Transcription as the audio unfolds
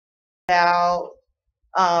about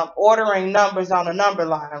ordering numbers on a number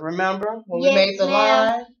line. Remember when we made the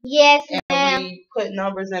line? Yes, and we put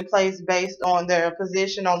numbers in place based on their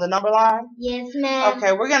position on the number line? Yes, ma'am.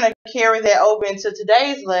 Okay, we're going to carry that over into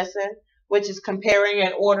today's lesson, which is comparing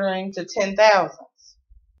and ordering to 10,000s.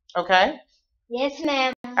 Okay? Yes,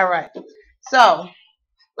 ma'am. All right. So,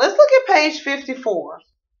 let's look at page 54.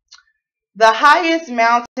 The highest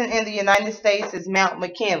mountain in the United States is Mount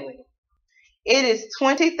McKinley. It is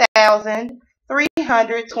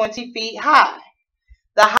 20,320 feet high.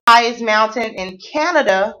 The highest mountain in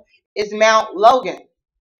Canada is Mount Logan.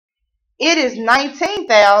 It is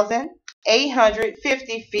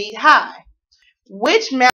 19,850 feet high.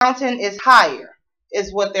 Which mountain is higher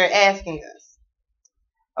is what they're asking us.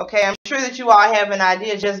 Okay, I'm sure that you all have an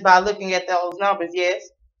idea just by looking at those numbers, yes?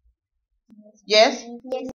 Yes?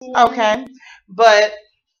 Yes. Okay, but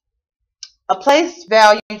a place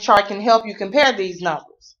value chart can help you compare these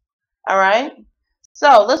numbers. All right?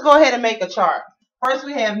 So let's go ahead and make a chart. First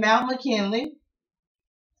we have Mount McKinley.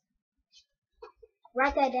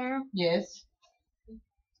 Write that down. Yes.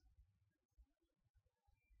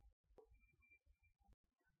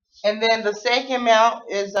 And then the second mount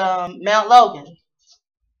is Mount Logan.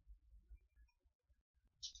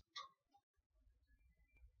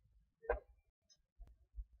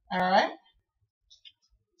 All right.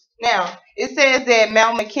 Now, it says that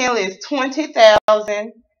Mount McKinley is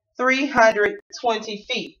 20,320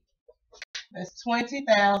 feet. That's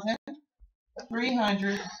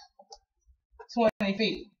 20,320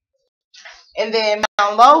 feet. And then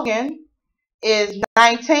Mount Logan is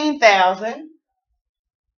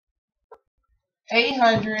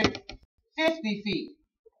 19,850 feet.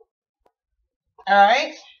 All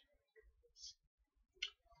right.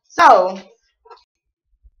 So,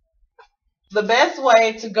 the best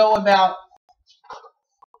way to go about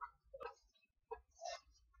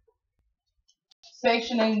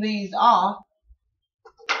sectioning these off,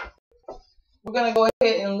 we're going to go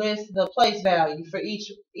ahead and list the place value for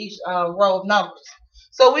each row of numbers.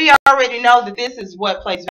 So we already know that this is what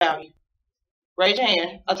place value? Raise your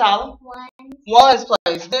hand. Atala? Ones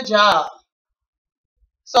place. Good job.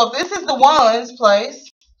 So if this is the ones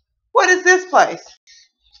place, what is this place?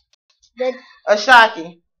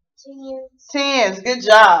 Ashaki. Tens. Good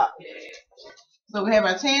job. So we have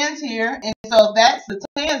our tens here, and so that's the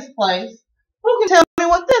tens place. Who can tell me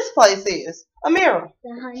what this place is? Amira.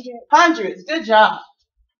 The hundreds. Hundreds. Good job.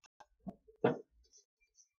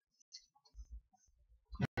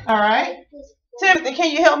 All right. Timothy,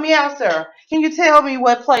 can you help me out, sir? Can you tell me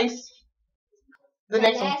what place the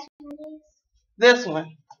next one? This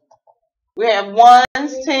one. We have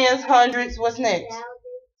ones, tens, hundreds. What's next?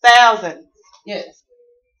 Thousands. Yes.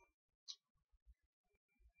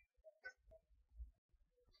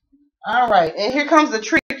 All right. And here comes the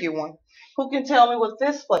tricky one. Who can tell me what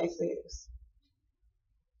this place is?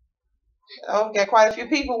 Oh, got quite a few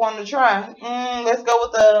people wanting to try. Let's go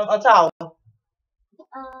with a towel.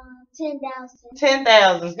 10,000.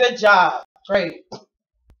 10,000. Good job. Great.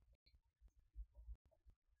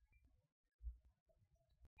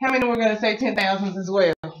 How many were going to say 10,000s as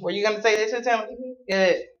well? Were you going to say this too, Timothy?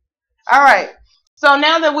 Good. All right. So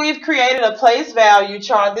now that we've created a place value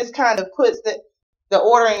chart, this kind of puts the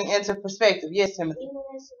ordering into perspective. Yes, Timothy.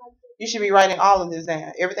 You should be writing all of this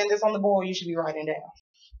down. Everything that's on the board, you should be writing down.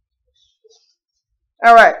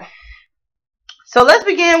 All right. So let's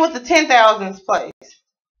begin with the 10,000s place.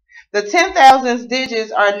 The 10,000s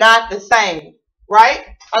digits are not the same, right?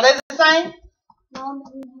 Are they the same?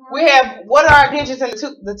 We have, what are our digits in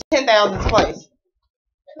the 10,000s place?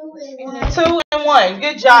 2 and 1.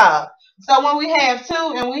 Good job. So when we have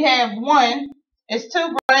 2 and we have 1, is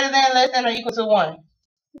 2 greater than, less than, or equal to 1?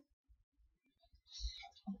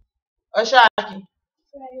 Ashaki.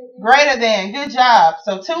 Greater than. Good job.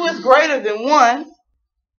 So 2 is greater than 1.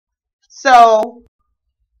 So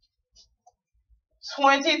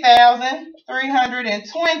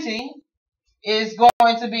 20,320 is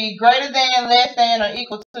going to be greater than, less than, or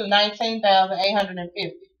equal to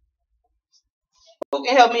 19,850. Who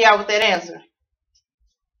can help me out with that answer?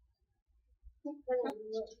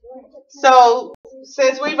 So,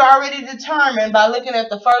 since we've already determined by looking at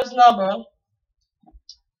the first number,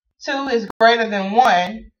 2 is greater than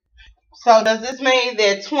 1. So, does this mean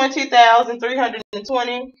that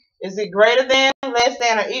 20,320 is it greater than, less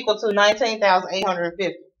than, or equal to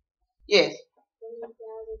 19,850? Yes.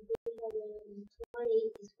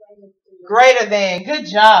 Greater than. Good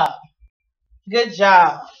job. Good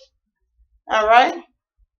job. All right.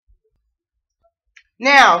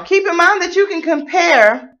 Now, keep in mind that you can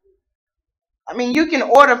compare. You can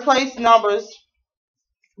order place numbers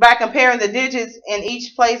by comparing the digits in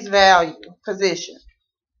each place value position.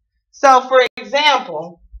 So, for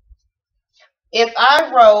example, if I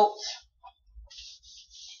wrote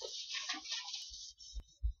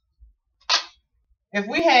if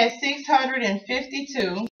we had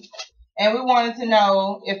 652 and we wanted to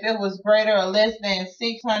know if it was greater or less than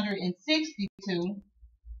 662,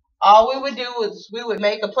 all we would do is we would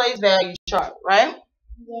make a place value chart, right?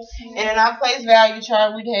 Yes, ma'am. And in our place value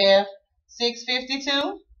chart, we'd have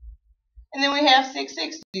 652, and then we have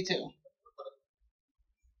 662.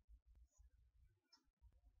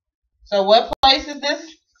 So what place is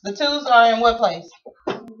this? The 2's are in what place?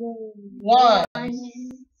 1.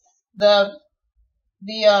 The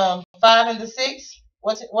 5 and the 6,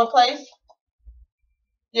 what place?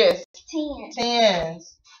 Yes.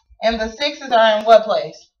 10s. And the 6's are in what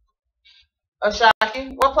place?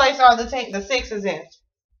 Ashaki, what place are the 6's in?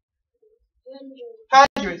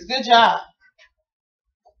 Hundreds. Good job.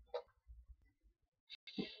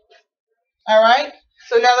 All right.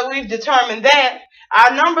 So now that we've determined that,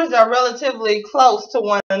 our numbers are relatively close to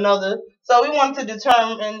one another. So we want to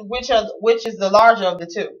determine which is the larger of the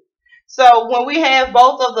two. So when we have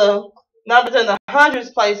both of the numbers in the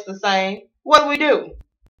hundreds placed the same, what do?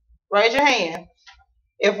 Raise your hand.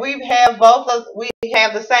 If we have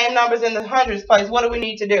the same numbers in the hundreds place, what do we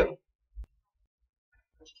need to do?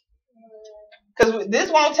 Because this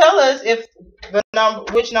won't tell us if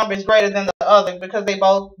which number is greater than the other, because they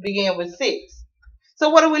both begin with 6. So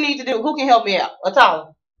what do we need to do? Who can help me out?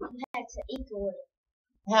 Atala. You have to equal it.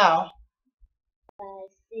 How? By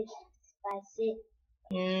 6.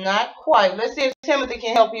 Not quite. Let's see if Timothy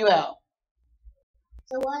can help you out.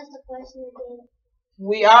 So what is the question again?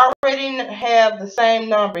 We already have the same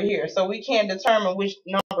number here, so we can't determine which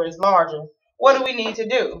number is larger. What do we need to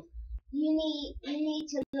do? You need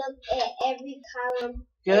to look at every column.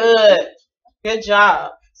 Good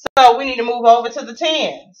job. So we need to move over to the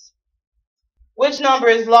 10s. Which number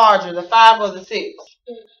is larger, the 5 or the 6?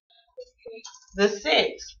 The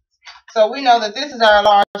 6. So we know that this is our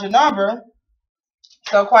larger number.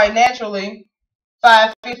 So quite naturally,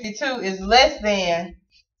 552 is less than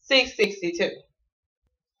 662.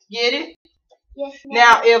 Get it? Yes, ma'am.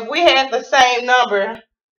 Now, if we had the same number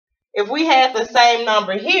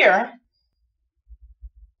here,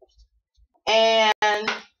 and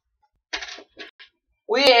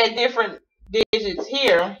we had different digits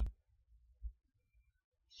here,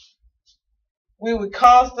 we would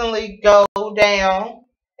constantly go down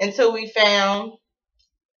until we found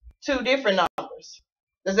two different numbers.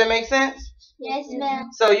 Does that make sense? Yes, ma'am.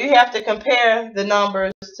 So you have to compare the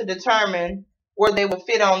numbers to determine where they would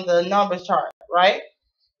fit on the numbers chart, right?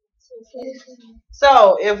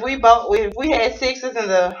 So if we had 6's in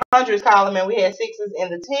the hundreds column and we had 6's in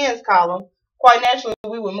the 10s column, quite naturally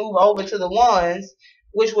we would move over to the 1s,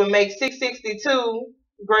 which would make 662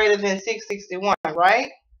 greater than 661,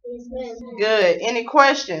 right? Yes, ma'am. Good. Any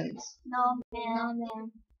questions? No,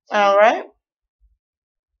 ma'am. All right.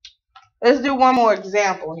 Let's do one more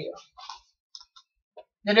example here.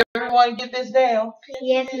 Did everyone get this down?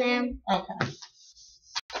 Yes, ma'am. Okay.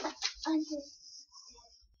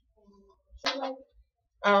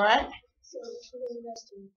 All right.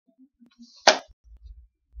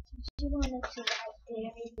 You want to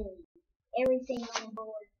write everything on the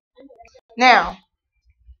board. Now,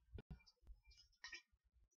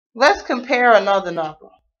 let's compare another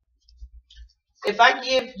number. If I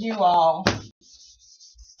give you all,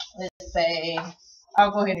 let's say,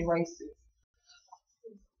 I'll go ahead and erase it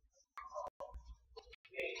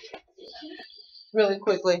really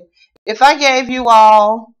quickly. If I gave you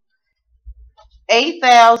all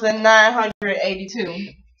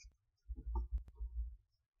 8,982,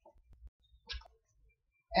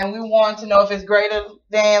 and we want to know if it's greater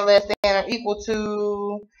than, less than, or equal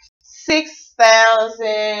to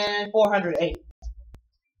 6,408.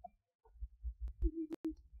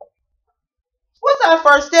 What's our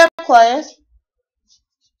first step, class?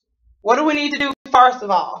 What do we need to do first of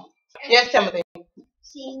all? Yes, Timothy.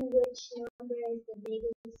 Seeing which number is the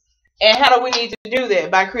biggest. And how do we need to do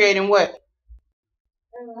that? By creating what?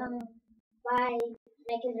 By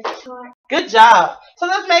making the chart. Good job. So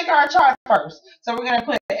let's make our chart first. So we're going to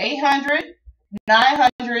put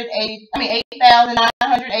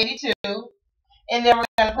 8,982, and then we're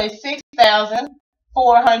going to place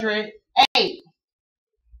 6,408.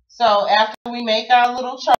 So after we make our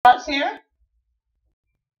little charts here,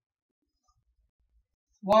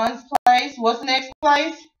 ones place. What's next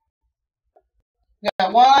place? We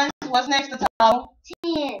got ones. What's next to total?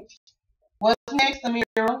 10. What's next to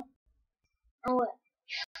mirror?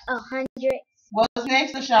 100. What's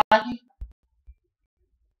next to Shocky?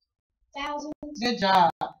 Thousands. Good job.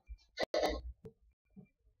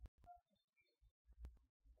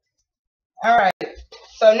 All right.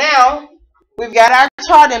 So now we've got our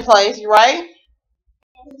chart in place, right?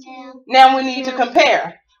 Now we need to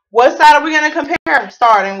compare. What side are we going to compare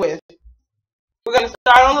starting with? We're going to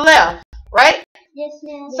start on the left, right? Yes,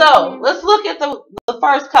 ma'am. So let's look at the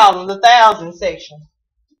first column, the thousand section.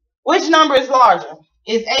 Which number is larger?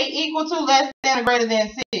 Is 8 equal to, less than, or greater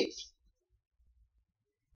than 6?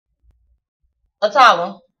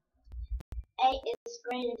 Atala. 8 is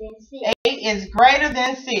greater than 6. 8 is greater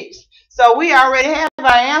than 6. So we already have our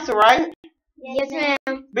answer, right? Yes,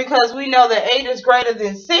 ma'am. Because we know that 8 is greater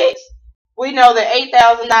than 6. We know that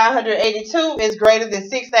 8,982 is greater than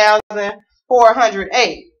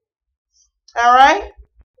 6,408. All right?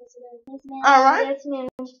 All right? Yes, ma'am.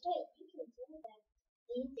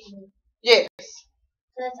 Yes.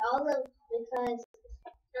 Because all of the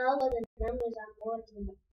numbers are more than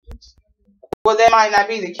each number. Well, that might not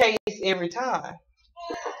be the case every time.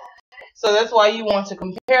 So that's why you want to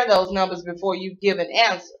compare those numbers before you give an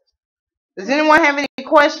answer. Does anyone have any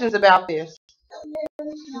questions about this?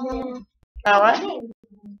 No. All right.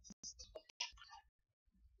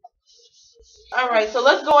 All right, so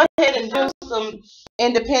let's go ahead and do some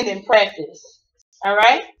independent practice. All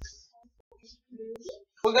right?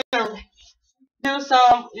 We're going to do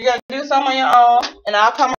some, you're going to do some on your own, and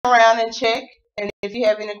I'll come around and check. And if you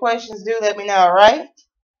have any questions, do let me know, all right?